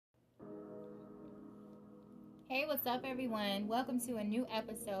Hey, what's up, everyone? Welcome to a new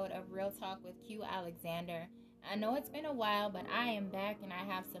episode of Real Talk with Q Alexander. I know it's been a while, but I am back and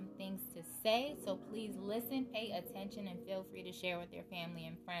I have some things to say, so please listen, pay attention, and feel free to share with your family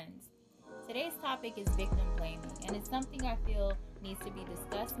and friends. Today's topic is victim blaming, and it's something I feel needs to be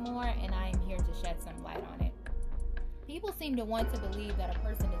discussed more, and I am here to shed some light on it. People seem to want to believe that a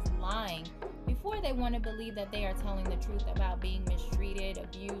person is lying before they want to believe that they are telling the truth about being mistreated,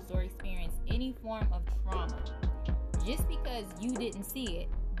 abused, or experienced any form of trauma. Just because you didn't see it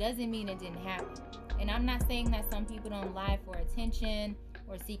doesn't mean it didn't happen. And I'm not saying that some people don't lie for attention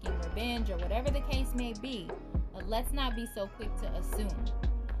or seeking revenge or whatever the case may be, but let's not be so quick to assume.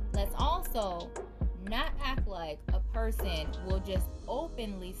 Let's also not act like a person will just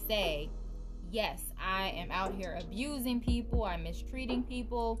openly say, yes, I am out here abusing people, I'm mistreating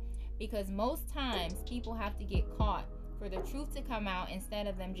people, because most times people have to get caught for the truth to come out instead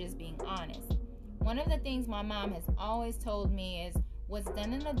of them just being honest. One of the things my mom has always told me is, what's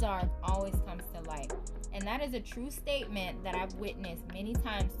done in the dark always comes to light. And that is a true statement that I've witnessed many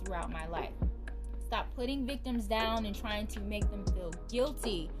times throughout my life. Stop putting victims down and trying to make them feel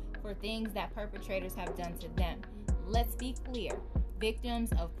guilty for things that perpetrators have done to them. Let's be clear.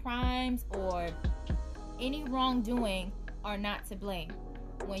 Victims of crimes or any wrongdoing are not to blame.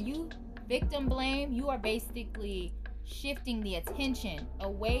 When you victim blame, you are basically shifting the attention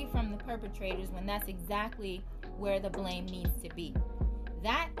away from the perpetrators when that's exactly where the blame needs to be.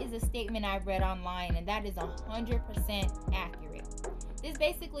 That is a statement I read online, and that is 100% accurate. This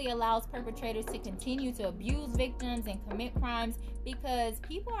basically allows perpetrators to continue to abuse victims and commit crimes because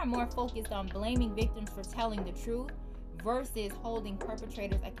people are more focused on blaming victims for telling the truth versus holding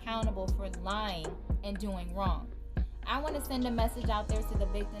perpetrators accountable for lying and doing wrong. I want to send a message out there to the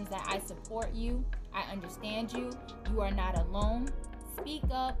victims that I support you, I understand you, you are not alone. Speak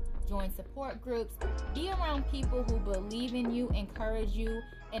up, join support groups, be around people who believe in you, encourage you,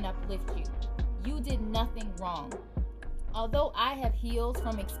 and uplift you. You did nothing wrong. Although I have healed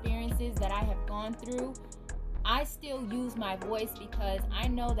from experiences that I have gone through, I still use my voice because I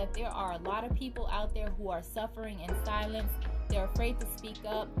know that there are a lot of people out there who are suffering in silence. They're afraid to speak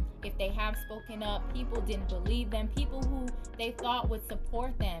up. If they have spoken up, people didn't believe them. People who they thought would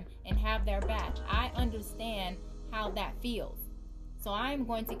support them and have their back. I understand how that feels. So I'm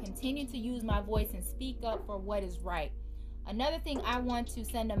going to continue to use my voice and speak up for what is right. Another thing, I want to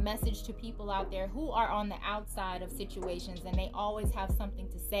send a message to people out there who are on the outside of situations and they always have something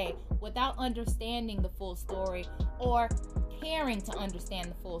to say without understanding the full story or caring to understand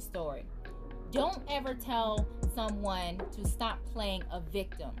the full story. Don't ever tell someone to stop playing a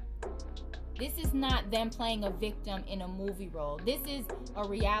victim. This is not them playing a victim in a movie role. This is a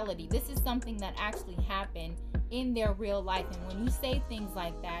reality. This is something that actually happened in their real life. And when you say things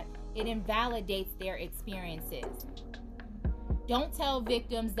like that, it invalidates their experiences. Don't tell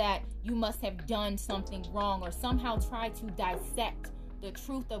victims that you must have done something wrong or somehow try to dissect the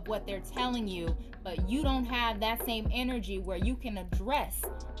truth of what they're telling you, but you don't have that same energy where you can address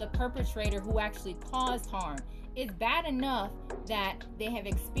the perpetrator who actually caused harm. It's bad enough that they have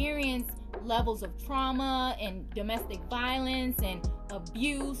experienced levels of trauma and domestic violence and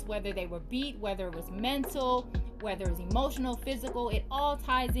abuse, whether they were beat, whether it was mental, whether it was emotional, physical, it all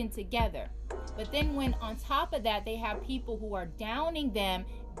ties in together. But then when on top of that, they have people who are downing them,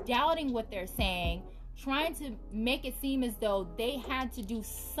 doubting what they're saying, trying to make it seem as though they had to do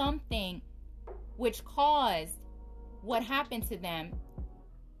something which caused what happened to them.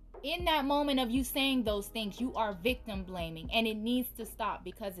 In that moment of you saying those things, you are victim blaming, and it needs to stop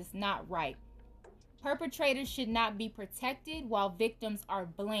because it's not right. Perpetrators should not be protected while victims are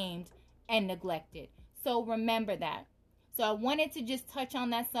blamed and neglected. So remember that. So I wanted to just touch on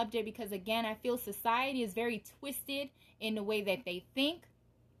that subject because, again, I feel society is very twisted in the way that they think.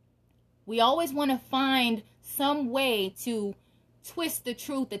 We always want to find some way to twist the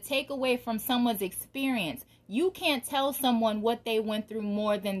truth, to take away from someone's experience. You can't tell someone what they went through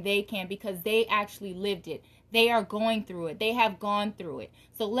more than they can because they actually lived it. They are going through it. They have gone through it.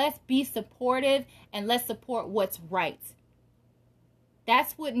 So let's be supportive and let's support what's right.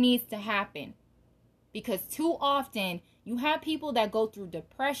 That's what needs to happen. Because too often you have people that go through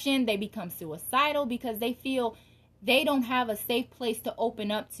depression, they become suicidal because they feel they don't have a safe place to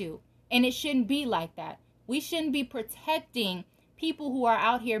open up to. And it shouldn't be like that. We shouldn't be protecting people who are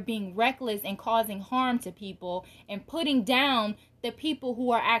out here being reckless and causing harm to people and putting down the people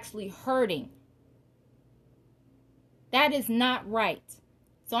who are actually hurting. That is not right.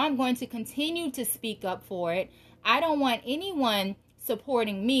 So I'm going to continue to speak up for it. I don't want anyone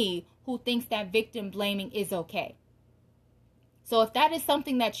supporting me who thinks that victim blaming is okay. So if that is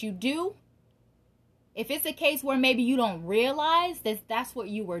something that you do, If it's a case where maybe you don't realize that that's what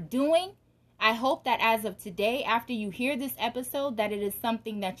you were doing, I hope that as of today, after you hear this episode, that it is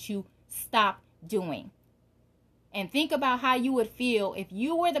something that you stop doing. And think about how you would feel if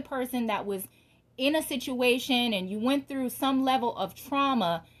you were the person that was in a situation and you went through some level of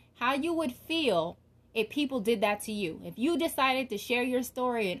trauma, how you would feel if people did that to you. If you decided to share your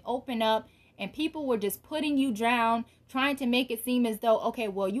story and open up and people were just putting you down, trying to make it seem as though, okay,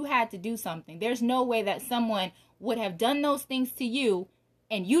 well, you had to do something. There's no way that someone would have done those things to you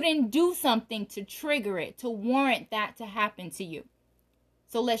and you didn't do something to trigger it, to warrant that to happen to you.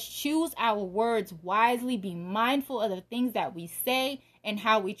 So let's choose our words wisely, be mindful of the things that we say and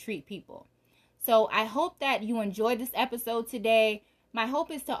how we treat people. So I hope that you enjoyed this episode today. My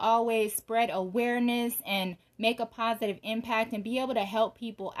hope is to always spread awareness and make a positive impact and be able to help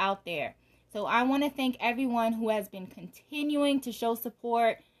people out there. So I want to thank everyone who has been continuing to show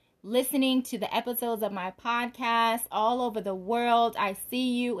support, listening to the episodes of my podcast all over the world. I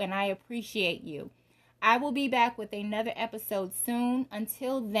see you and I appreciate you. I will be back with another episode soon.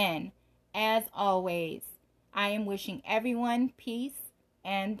 Until then, as always, I am wishing everyone peace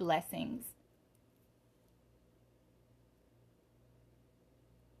and blessings.